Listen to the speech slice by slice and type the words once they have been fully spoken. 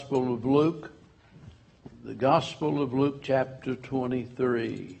Gospel of Luke. The Gospel of Luke, chapter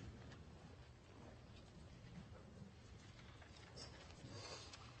 23.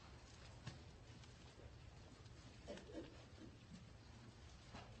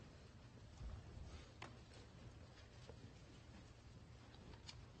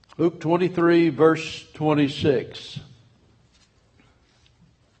 Luke 23, verse 26.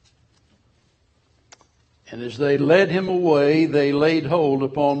 And as they led him away, they laid hold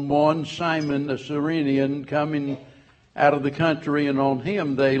upon one Simon, a Cyrenian, coming out of the country, and on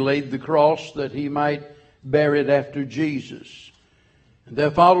him they laid the cross that he might bear it after Jesus. And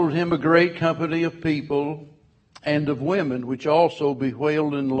there followed him a great company of people and of women, which also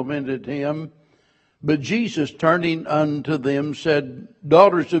bewailed and lamented him. But Jesus, turning unto them, said,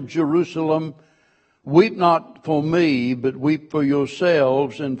 Daughters of Jerusalem, weep not for me, but weep for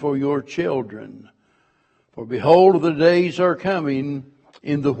yourselves and for your children. For behold, the days are coming,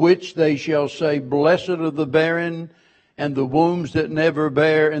 in the which they shall say, Blessed are the barren, and the wombs that never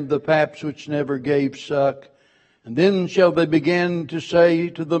bare, and the paps which never gave suck. And then shall they begin to say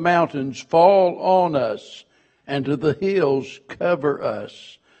to the mountains, Fall on us, and to the hills, cover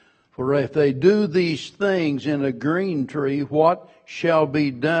us. For if they do these things in a green tree, what shall be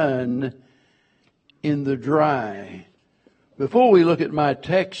done in the dry? Before we look at my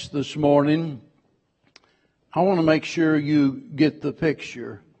text this morning, I want to make sure you get the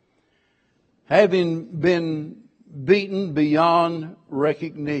picture. Having been beaten beyond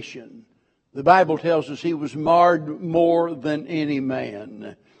recognition, the Bible tells us he was marred more than any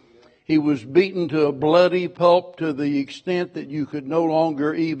man. He was beaten to a bloody pulp to the extent that you could no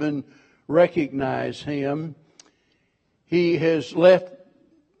longer even recognize him. He has left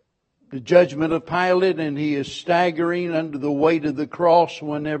the judgment of Pilate, and he is staggering under the weight of the cross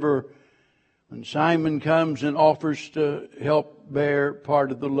when Simon comes and offers to help bear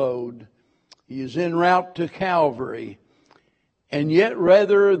part of the load. He is en route to Calvary. And yet,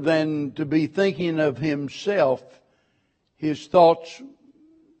 rather than to be thinking of himself, his thoughts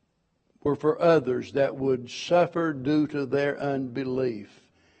were for others that would suffer due to their unbelief.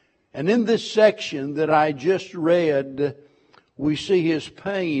 And in this section that I just read, we see his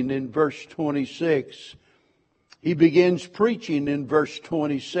pain in verse 26. He begins preaching in verse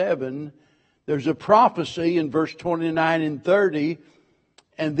 27. There's a prophecy in verse 29 and 30,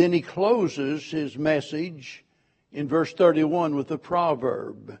 and then he closes his message in verse 31 with a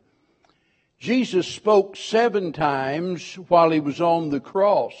proverb. Jesus spoke 7 times while he was on the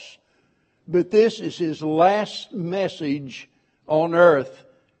cross, but this is his last message on earth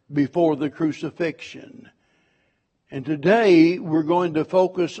before the crucifixion. And today we're going to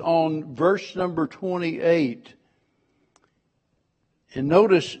focus on verse number 28. And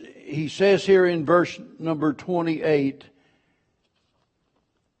notice he says here in verse number 28,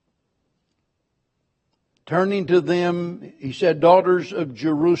 turning to them, he said, Daughters of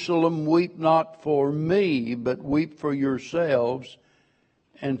Jerusalem, weep not for me, but weep for yourselves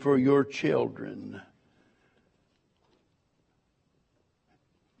and for your children.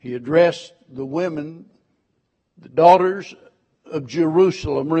 He addressed the women, the daughters of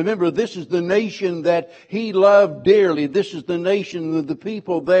Jerusalem. Remember, this is the nation that he loved dearly. This is the nation of the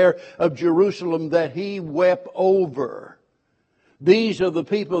people there of Jerusalem that he wept over. These are the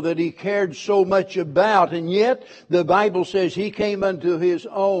people that he cared so much about. And yet, the Bible says he came unto his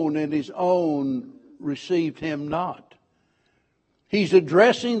own, and his own received him not. He's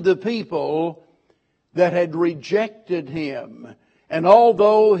addressing the people that had rejected him. And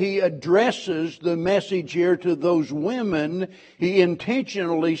although he addresses the message here to those women, he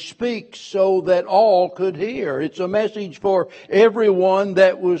intentionally speaks so that all could hear. It's a message for everyone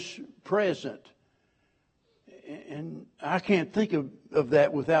that was present. And I can't think of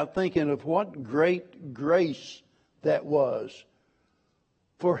that without thinking of what great grace that was.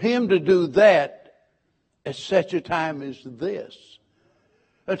 For him to do that at such a time as this.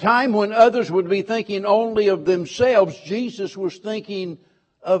 A time when others would be thinking only of themselves, Jesus was thinking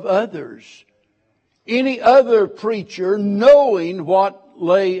of others. Any other preacher, knowing what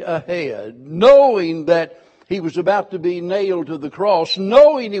lay ahead, knowing that he was about to be nailed to the cross,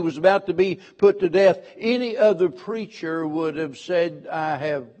 knowing he was about to be put to death, any other preacher would have said, I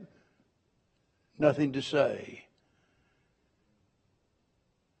have nothing to say.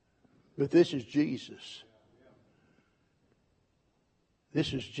 But this is Jesus.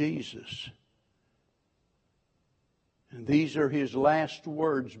 This is Jesus. And these are his last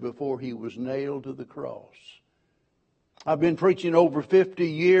words before he was nailed to the cross. I've been preaching over 50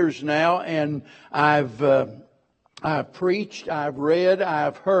 years now, and I've preached, I've read,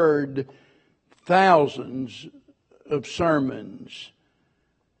 I've heard thousands of sermons.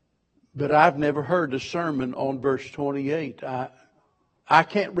 But I've never heard a sermon on verse 28. I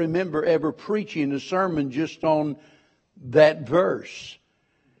can't remember ever preaching a sermon just on that verse.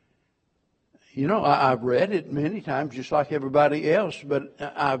 You know, I've read it many times just like everybody else, but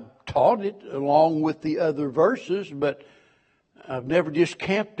I've taught it along with the other verses, but I've never just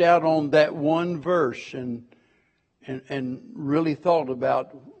camped out on that one verse and really thought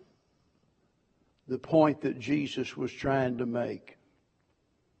about the point that Jesus was trying to make.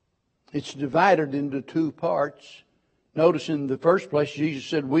 It's divided into two parts. Notice in the first place, Jesus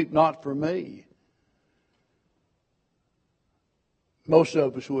said, "Weep not for me." Most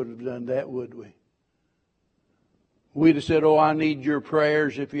of us would have done that, would we? We'd have said, "Oh, I need your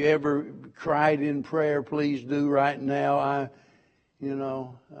prayers. If you ever cried in prayer, please do right now."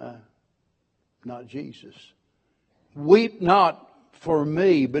 Not Jesus. Weep not for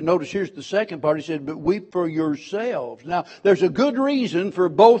me. But notice here's the second part. He said, "But weep for yourselves." Now, there's a good reason for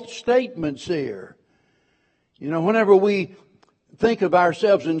both statements here. You know, whenever we think of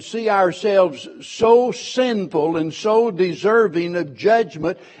ourselves and see ourselves so sinful and so deserving of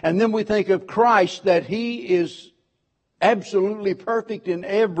judgment, and then we think of Christ, that He is absolutely perfect in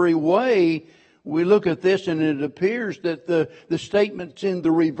every way, we look at this and it appears that the statement's in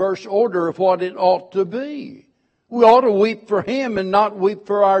the reverse order of what it ought to be. We ought to weep for Him and not weep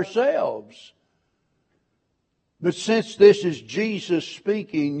for ourselves. But since this is Jesus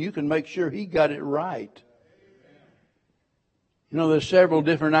speaking, you can make sure He got it right. You know, there's several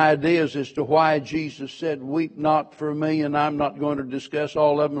different ideas as to why Jesus said, "Weep not for me," and I'm not going to discuss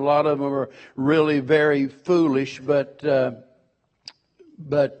all of them. A lot of them are really very foolish, but I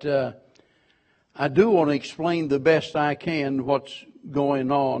do want to explain the best I can what's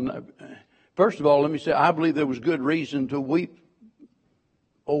going on. First of all, let me say, I believe there was good reason to weep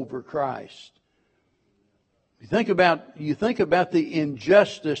over Christ. You think about the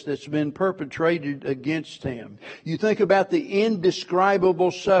injustice that's been perpetrated against Him. You think about the indescribable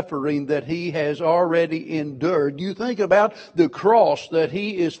suffering that He has already endured. You think about the cross that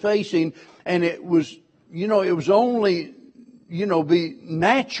He is facing, and it was only, be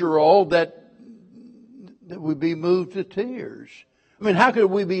natural that we be moved to tears. I mean, how could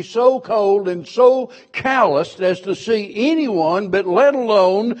we be so cold and so calloused as to see anyone, but let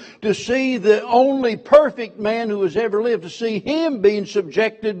alone to see the only perfect man who has ever lived, to see Him being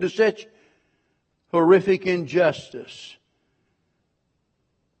subjected to such horrific injustice?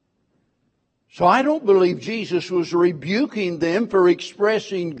 So I don't believe Jesus was rebuking them for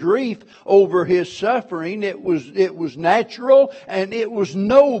expressing grief over His suffering. It was natural and it was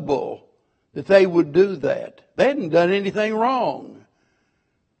noble that they would do that. They hadn't done anything wrong.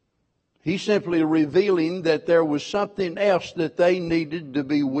 He's simply revealing that there was something else that they needed to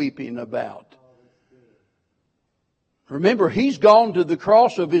be weeping about. Remember, He's gone to the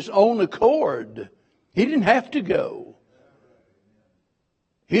cross of His own accord. He didn't have to go.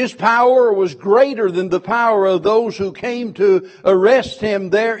 His power was greater than the power of those who came to arrest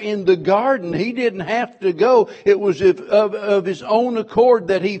Him there in the garden. He didn't have to go. It was of His own accord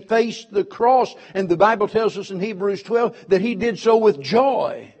that He faced the cross. And the Bible tells us in Hebrews 12 that He did so with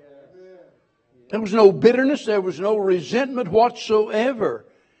joy. There was no bitterness. There was no resentment whatsoever.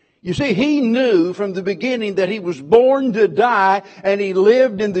 You see, He knew from the beginning that He was born to die, and He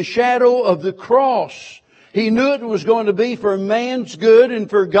lived in the shadow of the cross. He knew it was going to be for man's good and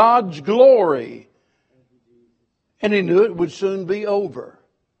for God's glory. And He knew it would soon be over.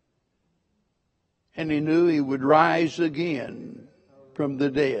 And He knew He would rise again from the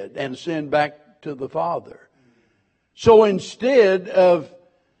dead and ascend back to the Father. So instead of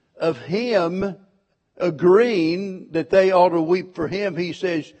Him agreeing that they ought to weep for Him, He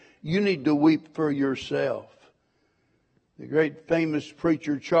says, you need to weep for yourself. The great famous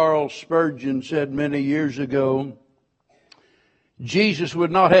preacher Charles Spurgeon said many years ago, Jesus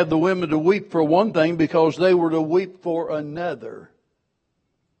would not have the women to weep for one thing because they were to weep for another.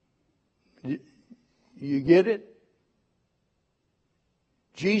 You get it?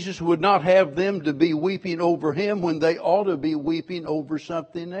 Jesus would not have them to be weeping over Him when they ought to be weeping over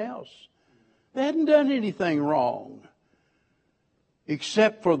something else. They hadn't done anything wrong,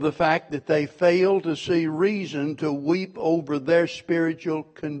 except for the fact that they failed to see reason to weep over their spiritual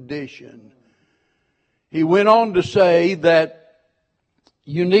condition. He went on to say that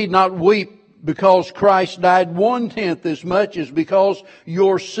you need not weep because Christ died 1/10 as much as because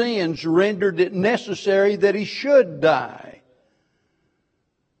your sins rendered it necessary that He should die.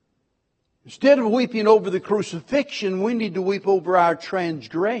 Instead of weeping over the crucifixion, we need to weep over our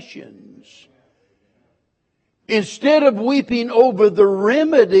transgressions. Instead of weeping over the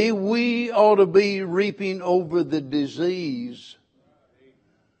remedy, we ought to be weeping over the disease.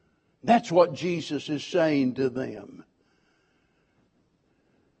 That's what Jesus is saying to them.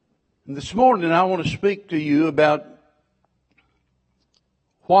 And this morning I want to speak to you about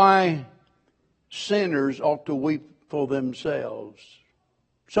why sinners ought to weep for themselves.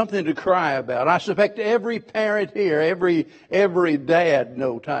 Something to cry about. I suspect every parent here, every dad,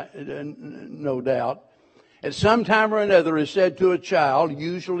 no doubt, at some time or another has said to a child,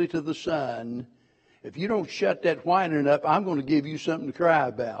 usually to the son, if you don't shut that whining up, I'm going to give you something to cry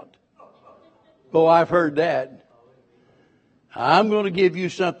about. Oh, I've heard that. I'm going to give you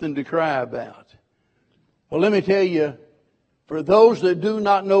something to cry about. Well, let me tell you, for those that do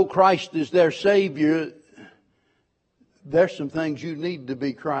not know Christ as their Savior, there's some things you need to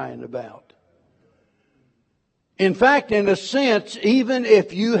be crying about. In fact, in a sense, even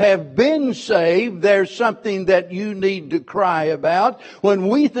if you have been saved, there's something that you need to cry about. When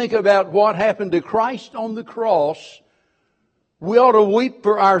we think about what happened to Christ on the cross, we ought to weep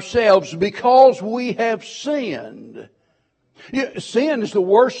for ourselves because we have sinned. Sin is the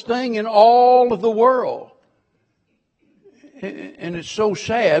worst thing in all of the world. And it's so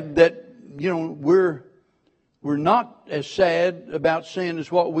sad that, we're not as sad about sin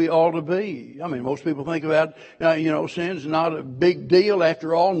as what we ought to be. I mean, most people think about, sin's not a big deal.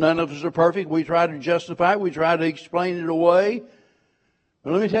 After all, none of us are perfect. We try to justify it. We try to explain it away.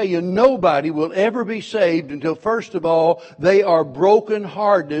 But let me tell you, nobody will ever be saved until, first of all, they are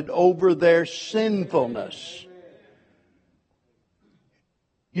brokenhearted over their sinfulness.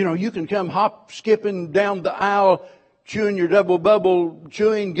 You can come skipping down the aisle chewing your double bubble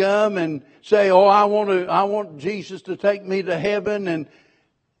chewing gum and say, oh, I want Jesus to take me to heaven. And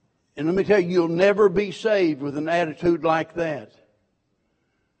let me tell you, you'll never be saved with an attitude like that.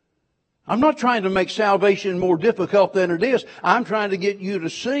 I'm not trying to make salvation more difficult than it is. I'm trying to get you to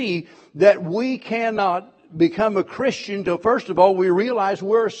see that we cannot become a Christian till, first of all, we realize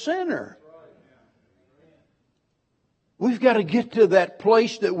we're a sinner. We've got to get to that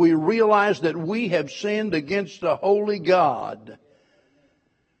place that we realize that we have sinned against a holy God.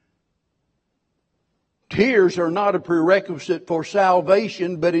 Tears are not a prerequisite for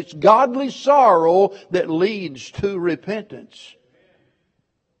salvation, but it's godly sorrow that leads to repentance.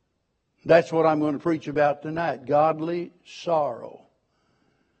 That's what I'm going to preach about tonight, godly sorrow.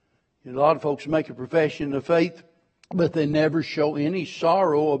 A lot of folks make a profession of faith, but they never show any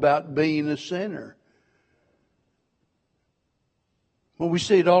sorrow about being a sinner. Well, we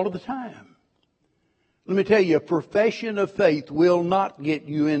see it all of the time. Let me tell you, a profession of faith will not get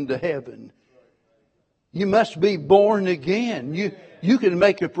you into heaven. You must be born again. You can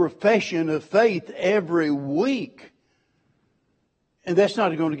make a profession of faith every week, and that's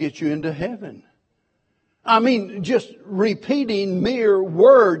not going to get you into heaven. I mean, just repeating mere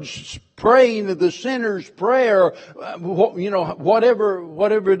words, praying the sinner's prayer,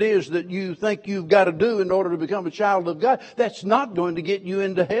 whatever it is that you think you've got to do in order to become a child of God, that's not going to get you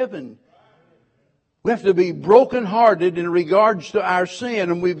into heaven. We have to be brokenhearted in regards to our sin,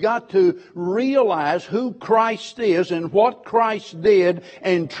 and we've got to realize who Christ is and what Christ did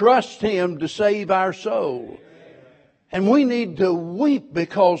and trust Him to save our soul. And we need to weep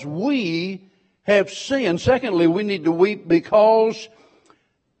because we have sinned. Secondly, we need to weep because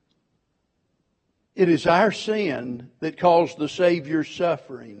it is our sin that caused the Savior's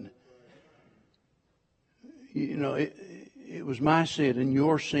suffering. It was my sin and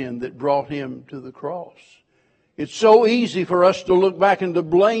your sin that brought Him to the cross. It's so easy for us to look back and to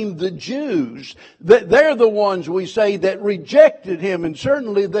blame the Jews. They're the ones, we say, that rejected Him, and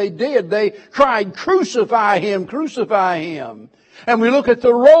certainly they did. They cried, crucify Him, crucify Him. And we look at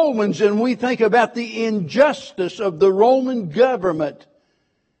the Romans and we think about the injustice of the Roman government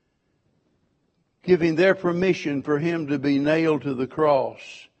giving their permission for Him to be nailed to the cross.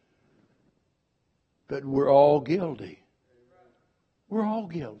 But we're all guilty. We're all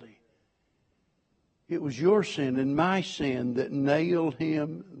guilty. It was your sin and my sin that nailed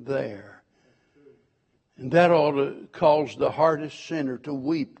Him there. And that ought to cause the hardest sinner to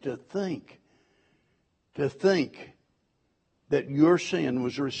weep, to think that your sin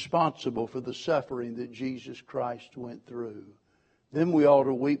was responsible for the suffering that Jesus Christ went through. Then we ought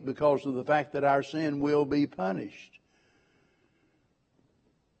to weep because of the fact that our sin will be punished.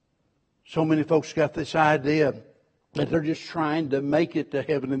 So many folks got this idea that they're just trying to make it to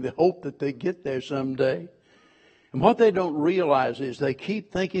heaven in the hope that they get there someday. And what they don't realize is they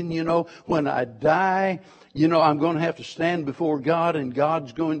keep thinking, when I die, I'm going to have to stand before God, and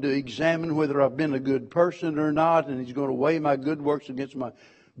God's going to examine whether I've been a good person or not, and He's going to weigh my good works against my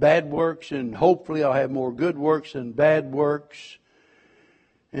bad works, and hopefully I'll have more good works than bad works,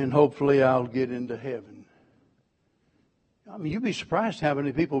 and hopefully I'll get into heaven. I mean, you'd be surprised how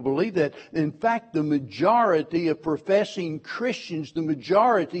many people believe that. In fact, the majority of professing Christians, the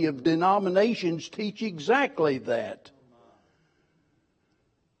majority of denominations teach exactly that.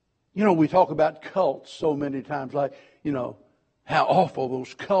 You know, we talk about cults so many times, like, you know, how awful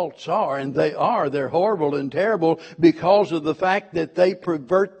those cults are. And they are. They're horrible and terrible because of the fact that they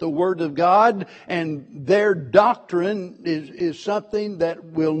pervert the Word of God, and their doctrine is something that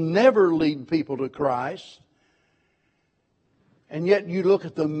will never lead people to Christ. And yet you look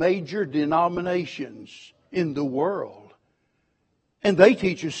at the major denominations in the world, and they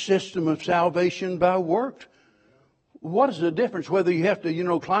teach a system of salvation by works. What is the difference whether you have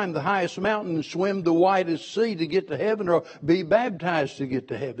to, climb the highest mountain and swim the widest sea to get to heaven, or be baptized to get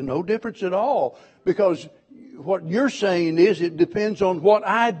to heaven? No difference at all. Because what you're saying is it depends on what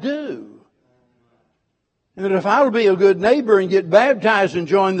I do. And that if I'll be a good neighbor and get baptized and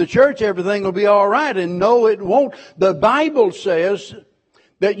join the church, everything will be all right. And no, it won't. The Bible says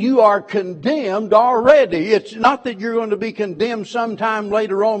that you are condemned already. It's not that you're going to be condemned sometime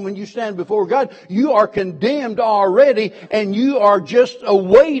later on when you stand before God. You are condemned already, and you are just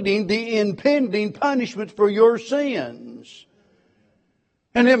awaiting the impending punishment for your sins.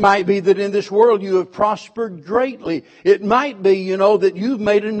 And it might be that in this world you have prospered greatly. It might be, that you've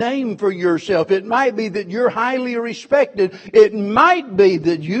made a name for yourself. It might be that you're highly respected. It might be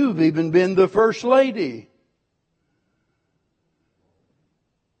that you've even been the first lady.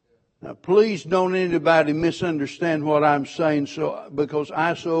 Now, please don't anybody misunderstand what I'm saying, because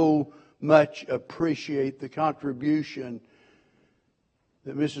I so much appreciate the contribution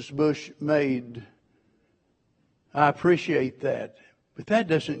that Mrs. Bush made. I appreciate that. But that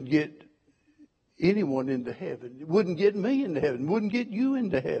doesn't get anyone into heaven. It wouldn't get me into heaven. It wouldn't get you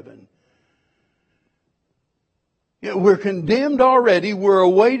into heaven. We're condemned already. We're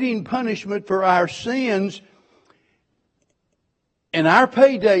awaiting punishment for our sins. And our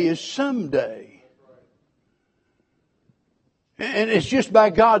payday is someday. And it's just by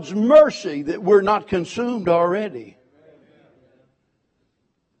God's mercy that we're not consumed already.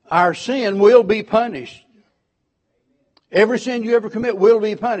 Our sin will be punished. Every sin you ever commit will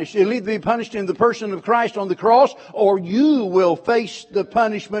be punished. It'll either be punished in the person of Christ on the cross, or you will face the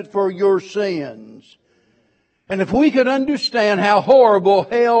punishment for your sins. And if we could understand how horrible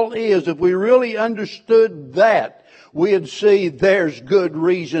hell is, if we really understood that, we'd see there's good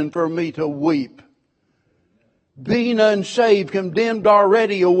reason for me to weep. Being unsaved, condemned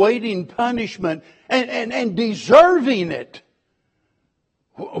already, awaiting punishment, and deserving it.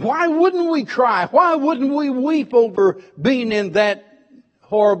 Why wouldn't we cry? Why wouldn't we weep over being in that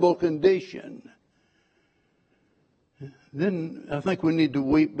horrible condition? Then I think we need to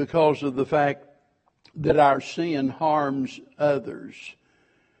weep because of the fact that our sin harms others.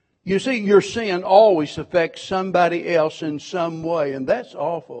 You see, your sin always affects somebody else in some way, and that's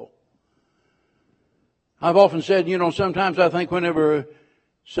awful. I've often said, sometimes I think whenever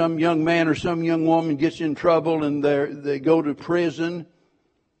some young man or some young woman gets in trouble and they go to prison,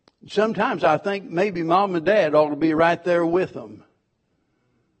 sometimes I think maybe mom and dad ought to be right there with them.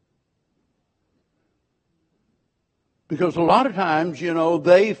 Because a lot of times,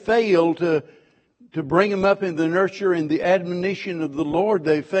 they fail to bring them up in the nurture and the admonition of the Lord.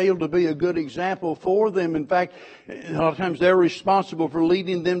 They fail to be a good example for them. In fact, a lot of times they're responsible for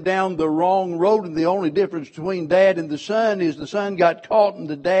leading them down the wrong road. And the only difference between dad and the son is the son got caught and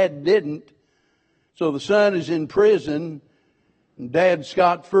the dad didn't. So the son is in prison and dad's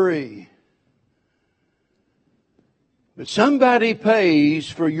scot-free. But somebody pays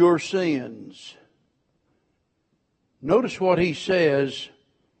for your sins. Notice what he says.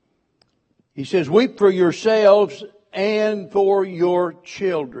 He says, weep for yourselves and for your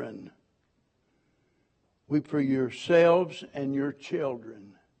children. Weep for yourselves and your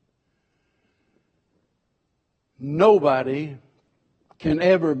children. Nobody can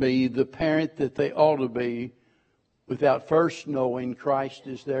ever be the parent that they ought to be without first knowing Christ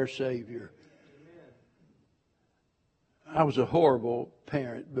is their Savior. I was a horrible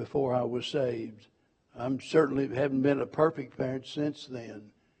parent before I was saved. I certainly haven't been a perfect parent since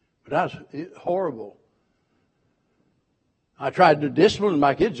then. But I was horrible. I tried to discipline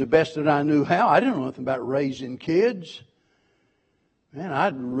my kids the best that I knew how. I didn't know nothing about raising kids. Man,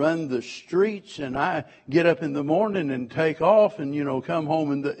 I'd run the streets and I get up in the morning and take off and, come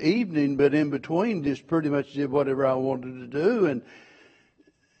home in the evening. But in between, just pretty much did whatever I wanted to do. And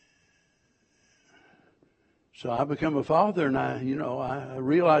so I became a father, and I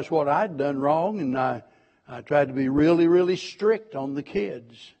realized what I'd done wrong, and I tried to be really, really strict on the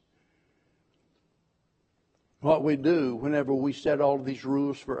kids. What we do whenever we set all of these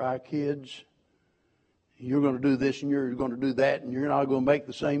rules for our kids You're going to do this and you're going to do that, and you're not going to make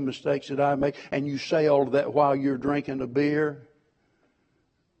the same mistakes that I make. And you say all of that while you're drinking a beer.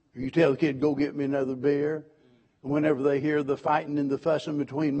 You tell the kid, go get me another beer. And whenever they hear the fighting and the fussing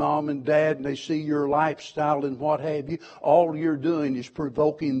between mom and dad, and they see your lifestyle and what have you, all you're doing is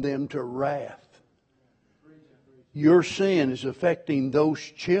provoking them to wrath. Your sin is affecting those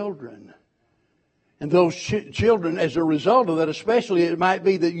children. And those children, as a result of that, especially it might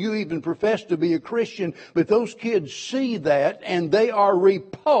be that you even profess to be a Christian, but those kids see that and they are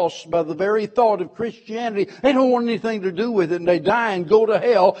repulsed by the very thought of Christianity. They don't want anything to do with it, and they die and go to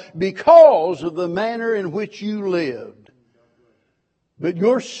hell because of the manner in which you lived. But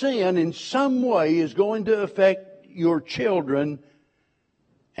your sin in some way is going to affect your children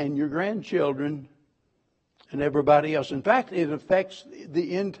and your grandchildren and everybody else. In fact, it affects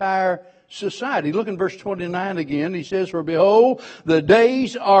the entire society. Look in verse 29 again. He says, for behold, the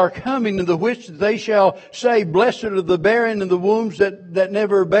days are coming in the which they shall say, blessed are the barren and the wombs that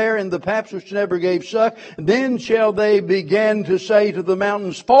never bear, and the paps which never gave suck. Then shall they begin to say to the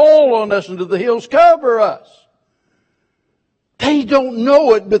mountains, fall on us, and to the hills, cover us. They don't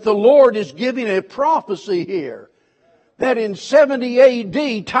know it, but the Lord is giving a prophecy here. That in 70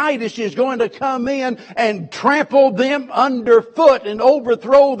 A.D., Titus is going to come in and trample them underfoot and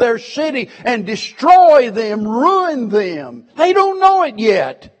overthrow their city and destroy them, ruin them. They don't know it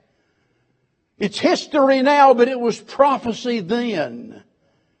yet. It's history now, but it was prophecy then.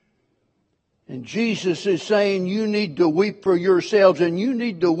 And Jesus is saying you need to weep for yourselves and you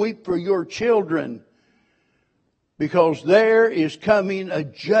need to weep for your children, because there is coming a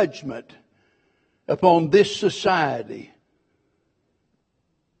judgment upon this society.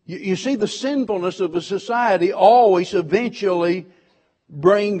 You see, the sinfulness of a society always eventually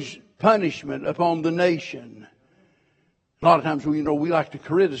brings punishment upon the nation. A lot of times, we like to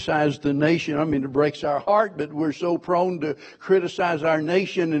criticize the nation. I mean, it breaks our heart, but we're so prone to criticize our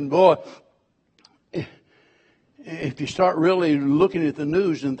nation. And boy, if you start really looking at the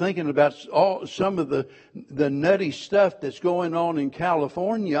news and thinking about some of the nutty stuff that's going on in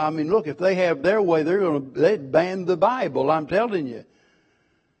California, I mean, look, if they have their way, they'd ban the Bible, I'm telling you.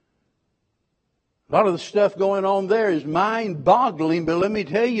 A lot of the stuff going on there is mind-boggling, but let me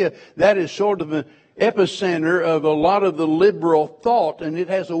tell you, that is sort of an epicenter of a lot of the liberal thought, and it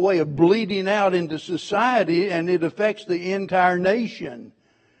has a way of bleeding out into society, and it affects the entire nation.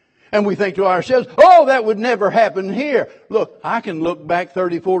 And we think to ourselves, oh, that would never happen here. Look, I can look back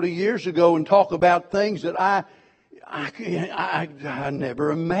 30, 40 years ago and talk about things that I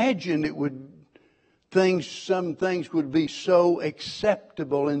never imagined it would. Some things would be so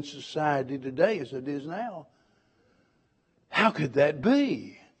acceptable in society today as it is now. How could that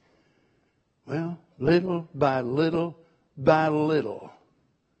be? Well, little by little by little.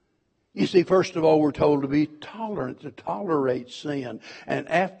 You see, first of all, we're told to be tolerant, to tolerate sin. And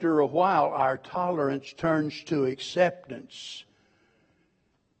after a while, our tolerance turns to acceptance.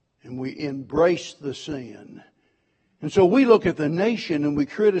 And we embrace the sin. And so we look at the nation and we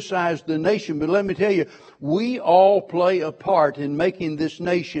criticize the nation. But let me tell you, we all play a part in making this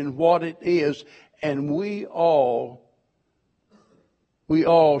nation what it is. And we all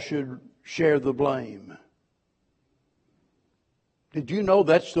should share the blame. Did you know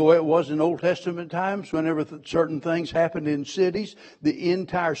that's the way it was in Old Testament times? Whenever certain things happened in cities, the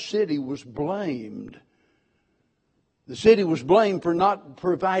entire city was blamed. The city was blamed for not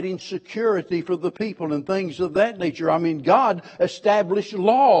providing security for the people and things of that nature. I mean, God established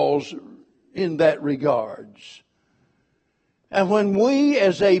laws in that regards. And when we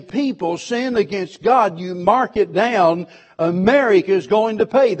as a people sin against God, you mark it down, America is going to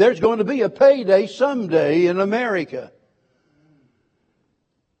pay. There's going to be a payday someday in America.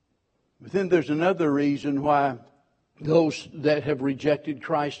 But then there's another reason why those that have rejected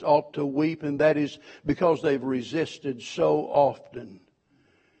Christ ought to weep, and that is because they've resisted so often.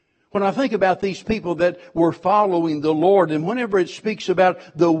 When I think about these people that were following the Lord, and whenever it speaks about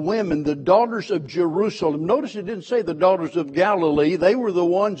the women, the daughters of Jerusalem, notice it didn't say the daughters of Galilee. They were the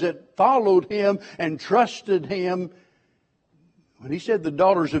ones that followed Him and trusted Him. When He said the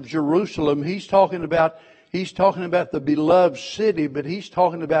daughters of Jerusalem, He's talking about the beloved city, but He's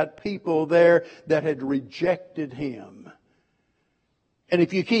talking about people there that had rejected Him. And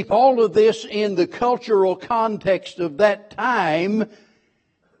if you keep all of this in the cultural context of that time,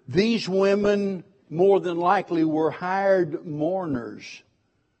 these women more than likely were hired mourners.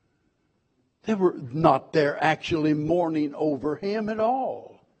 They were not there actually mourning over Him at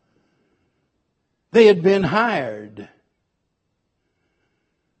all. They had been hired.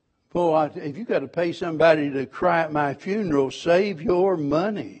 Boy, if you've got to pay somebody to cry at my funeral, save your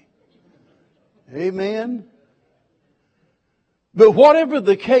money. Amen. But whatever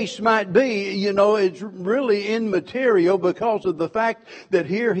the case might be, it's really immaterial because of the fact that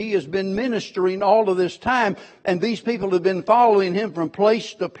here he has been ministering all of this time, and these people have been following him from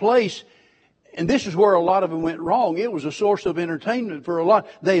place to place. And this is where a lot of them went wrong. It was a source of entertainment for a lot.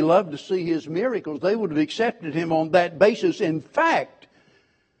 They loved to see his miracles. They would have accepted him on that basis. In fact,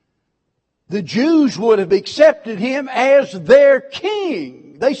 the Jews would have accepted him as their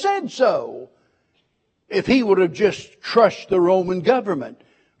king. They said so. If he would have just crushed the Roman government,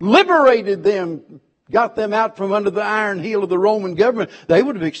 liberated them, got them out from under the iron heel of the Roman government, they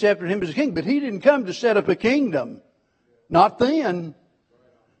would have accepted him as a king. But he didn't come to set up a kingdom. Not then.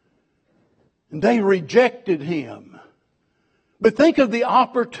 And they rejected him. But think of the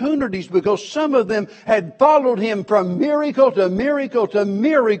opportunities, because some of them had followed him from miracle to miracle to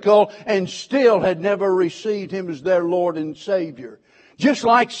miracle and still had never received him as their Lord and Savior. Just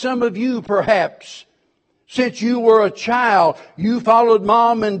like some of you perhaps. Since you were a child, you followed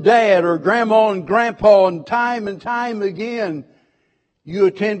mom and dad or grandma and grandpa, and time again, you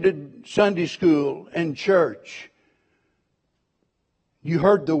attended Sunday school and church. You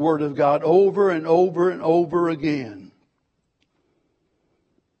heard the Word of God over and over and over again.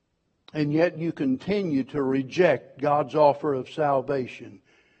 And yet you continue to reject God's offer of salvation.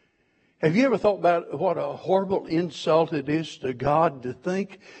 Have you ever thought about what a horrible insult it is to God to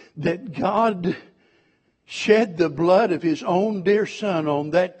think that God shed the blood of His own dear Son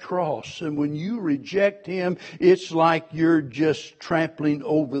on that cross, and when you reject Him, it's like you're just trampling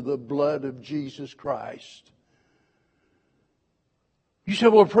over the blood of Jesus Christ. You say,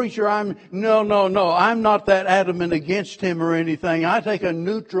 well, preacher, no, I'm not that adamant against Him or anything. I take a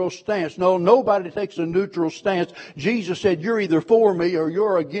neutral stance. No, nobody takes a neutral stance. Jesus said, you're either for me or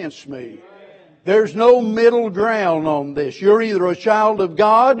you're against me. There's no middle ground on this. You're either a child of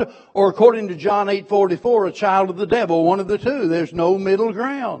God or, according to John 8:44, a child of the devil. One of the two. There's no middle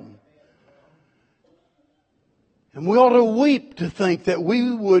ground. And we ought to weep to think that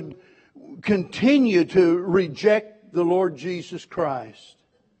we would continue to reject the Lord Jesus Christ.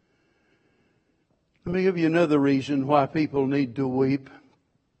 Let me give you another reason why people need to weep.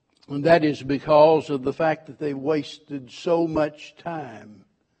 And that is because of the fact that they wasted so much time.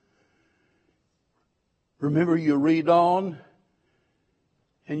 Remember, you read on,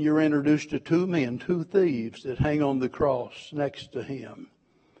 and you're introduced to two men, two thieves that hang on the cross next to Him.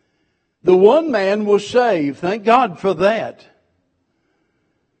 The one man was saved. Thank God for that.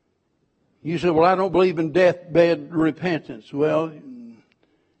 You say, well, I don't believe in deathbed repentance. Well,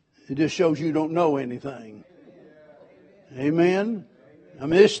 it just shows you don't know anything. Amen? I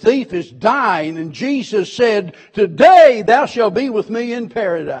mean, this thief is dying, and Jesus said, today thou shalt be with me in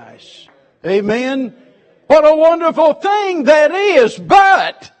paradise. Amen? What a wonderful thing that is,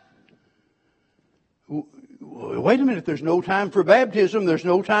 but wait a minute, there's no time for baptism, there's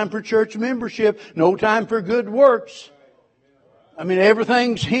no time for church membership, no time for good works. I mean,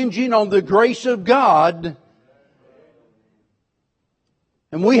 everything's hinging on the grace of God.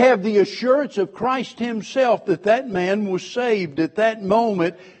 And we have the assurance of Christ Himself that that man was saved at that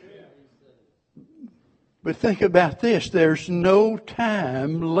moment. But think about this, there's no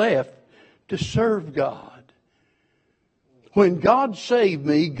time left to serve God. When God saved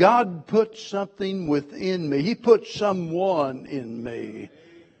me, God put something within me. He put someone in me,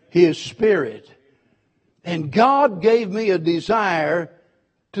 His Spirit. And God gave me a desire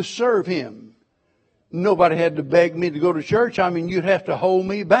to serve Him. Nobody had to beg me to go to church. I mean, you'd have to hold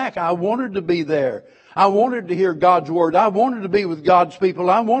me back. I wanted to be there. I wanted to hear God's Word. I wanted to be with God's people.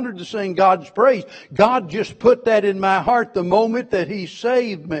 I wanted to sing God's praise. God just put that in my heart the moment that He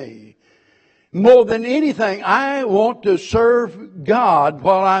saved me. More than anything, I want to serve God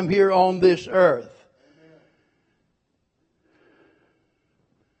while I'm here on this earth.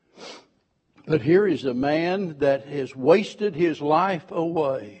 But here is a man that has wasted his life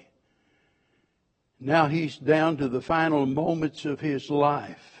away. Now he's down to the final moments of his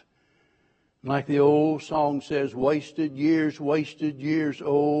life. Like the old song says, wasted years,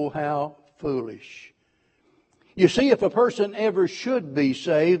 oh, how foolish. You see, if a person ever should be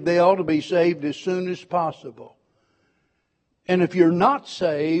saved, they ought to be saved as soon as possible. And if you're not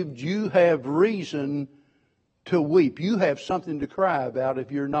saved, you have reason to weep. You have something to cry about if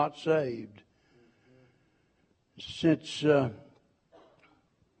you're not saved. Since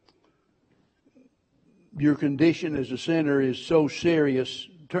your condition as a sinner is so serious,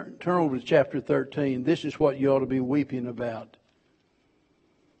 turn over to chapter 13. This is what you ought to be weeping about.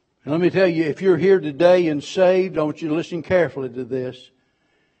 And let me tell you, if you're here today and saved, I want you to listen carefully to this.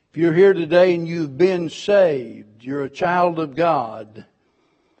 If you're here today and you've been saved, you're a child of God,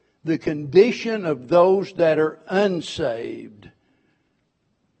 the condition of those that are unsaved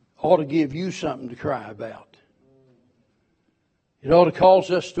ought to give you something to cry about. It ought to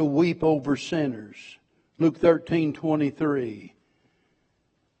cause us to weep over sinners. Luke 13:23.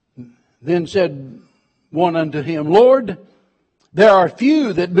 Then said one unto him, Lord, there are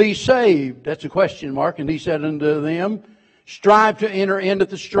few that be saved. That's a question mark. And he said unto them, strive to enter in at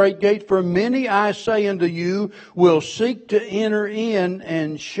the strait gate, for many, I say unto you, will seek to enter in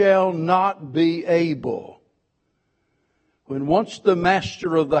and shall not be able. When once the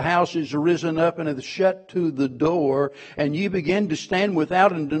master of the house is risen up and hath shut to the door, and ye begin to stand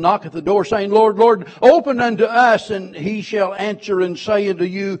without and to knock at the door, saying, Lord, Lord, open unto us, and he shall answer and say unto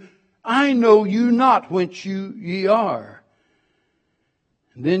you, I know you not whence ye are.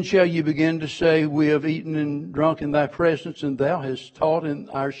 And then shall ye begin to say, we have eaten and drunk in thy presence, and thou hast taught in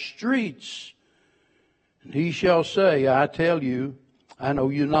our streets. And he shall say, I tell you, I know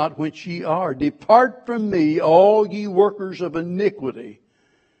you not whence ye are. Depart from me, all ye workers of iniquity.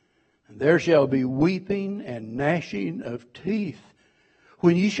 And there shall be weeping and gnashing of teeth,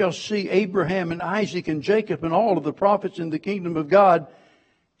 when ye shall see Abraham and Isaac and Jacob and all of the prophets in the kingdom of God,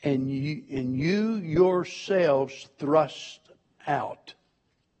 and you yourselves thrust out.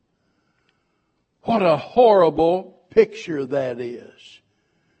 What a horrible picture that is.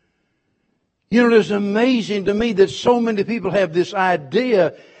 You know, it's amazing to me that so many people have this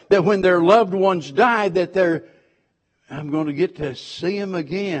idea that when their loved ones die, that I'm going to get to see them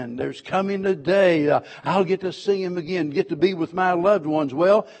again. There's coming a day I'll get to see them again, get to be with my loved ones.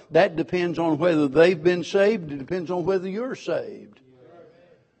 Well, that depends on whether they've been saved. It depends on whether you're saved.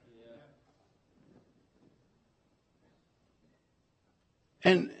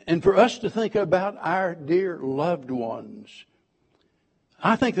 And for us to think about our dear loved ones,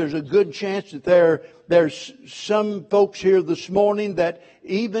 I think there's a good chance that there's some folks here this morning that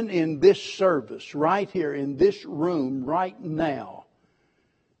even in this service, right here in this room, right now,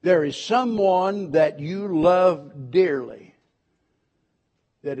 there is someone that you love dearly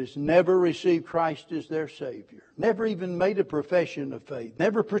that has never received Christ as their Savior, never even made a profession of faith,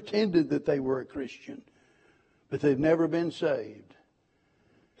 never pretended that they were a Christian, but they've never been saved.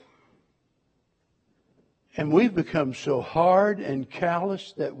 And we've become so hard and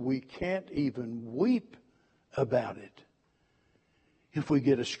callous that we can't even weep about it. If we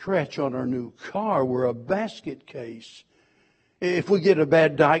get a scratch on our new car, we're a basket case. If we get a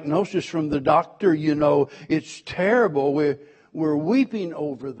bad diagnosis from the doctor, you know, it's terrible. We're weeping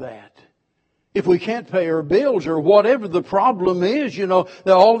over that. If we can't pay our bills or whatever the problem is, you know,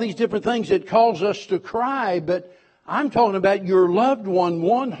 there are all these different things that cause us to cry, but I'm talking about your loved one,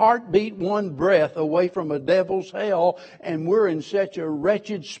 one heartbeat, one breath away from a devil's hell, and we're in such a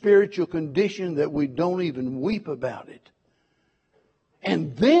wretched spiritual condition that we don't even weep about it.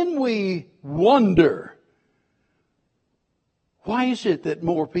 And then we wonder, why is it that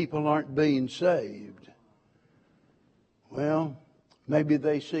more people aren't being saved? Well, maybe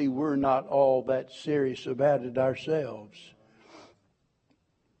they see we're not all that serious about it ourselves.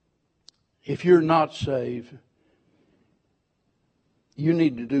 If you're not saved, you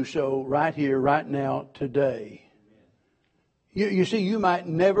need to do so right here, right now, today. You see, you might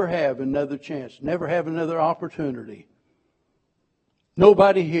never have another chance, never have another opportunity.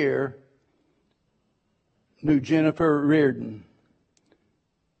 Nobody here knew Jennifer Reardon,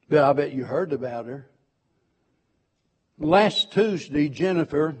 but I bet you heard about her. Last Tuesday,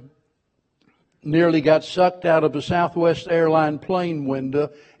 Jennifer nearly got sucked out of a Southwest airline plane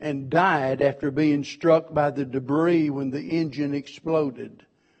window and died after being struck by the debris when the engine exploded.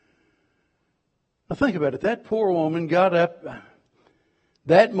 Now think about it. That poor woman got up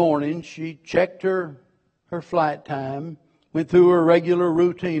that morning. She checked her flight time, went through her regular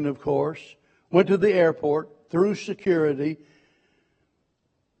routine, of course, went to the airport, through security,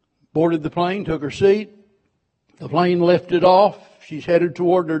 boarded the plane, took her seat. The plane lifted off. She's headed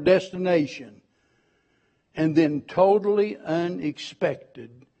toward her destination. And then totally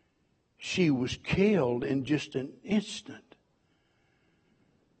unexpected, she was killed in just an instant.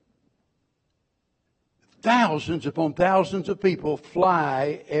 Thousands upon thousands of people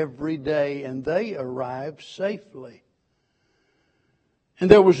fly every day, and they arrive safely.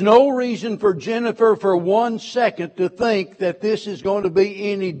 And there was no reason for Jennifer for 1 second to think that this is going to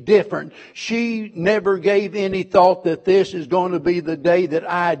be any different. She never gave any thought that this is going to be the day that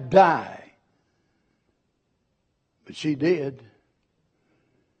I die. But she did.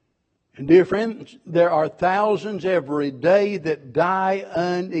 And dear friends, there are thousands every day that die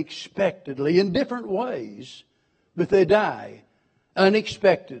unexpectedly in different ways, but they die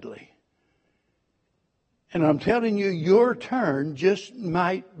unexpectedly. And I'm telling you, your turn just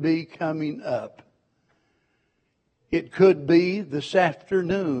might be coming up. It could be this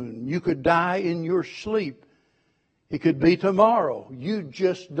afternoon. You could die in your sleep. It could be tomorrow. You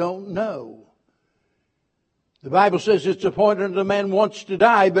just don't know. The Bible says it's appointed that a man wants to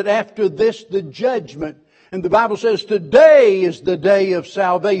die, but after this, the judgment. And the Bible says today is the day of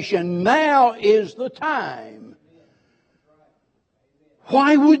salvation. Now is the time.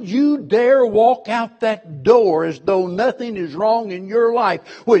 Why would you dare walk out that door as though nothing is wrong in your life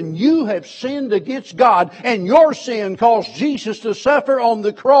when you have sinned against God and your sin caused Jesus to suffer on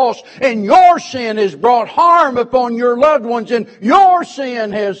the cross and your sin has brought harm upon your loved ones and your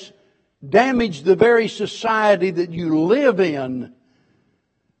sin has damaged the very society that you live in?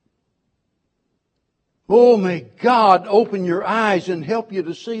 Oh, may God open your eyes and help you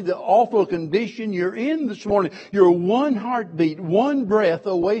to see the awful condition you're in this morning. You're one heartbeat, one breath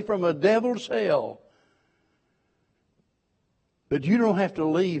away from a devil's hell. But you don't have to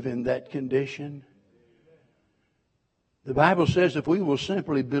leave in that condition. The Bible says if we will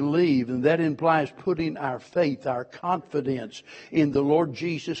simply believe, and that implies putting our faith, our confidence in the Lord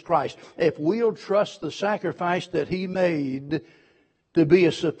Jesus Christ. If we'll trust the sacrifice that He made to be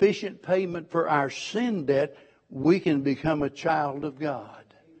a sufficient payment for our sin debt, we can become a child of God.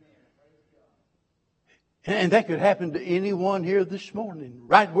 And that could happen to anyone here this morning,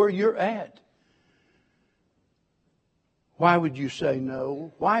 right where you're at. Why would you say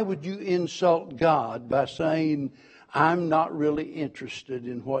no? Why would you insult God by saying, I'm not really interested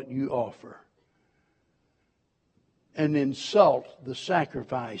in what you offer? And insult the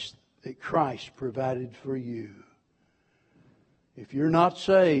sacrifice that Christ provided for you. If you're not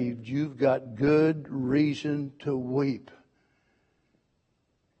saved, you've got good reason to weep.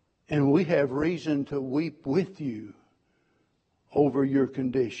 And we have reason to weep with you over your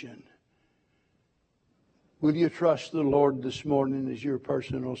condition. Will you trust the Lord this morning as your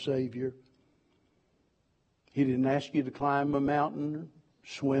personal Savior? He didn't ask you to climb a mountain,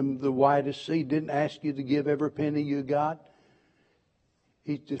 swim the widest sea. He didn't ask you to give every penny you got.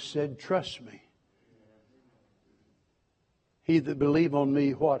 He just said, trust me. He that believe on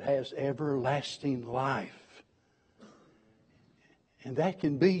me, what has everlasting life. And that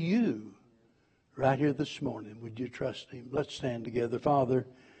can be you right here this morning. Would you trust Him? Let's stand together. Father,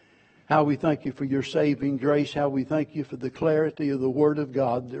 how we thank You for Your saving grace. How we thank You for the clarity of the Word of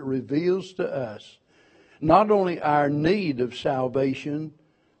God that reveals to us not only our need of salvation,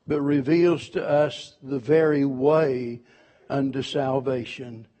 but reveals to us the very way unto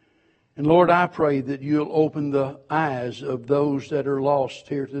salvation. And Lord, I pray that You'll open the eyes of those that are lost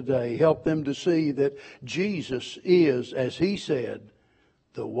here today. Help them to see that Jesus is, as He said,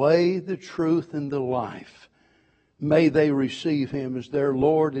 the way, the truth, and the life. May they receive Him as their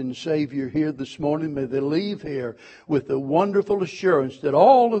Lord and Savior here this morning. May they leave here with the wonderful assurance that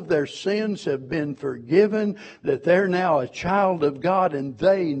all of their sins have been forgiven, that they're now a child of God, and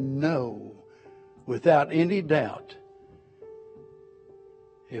they know without any doubt,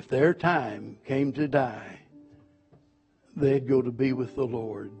 if their time came to die, they'd go to be with the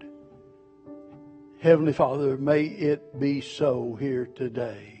Lord. Heavenly Father, may it be so here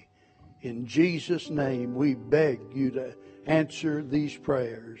today. In Jesus' name, we beg You to answer these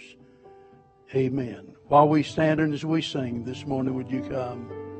prayers. Amen. While we stand and as we sing this morning, would you come?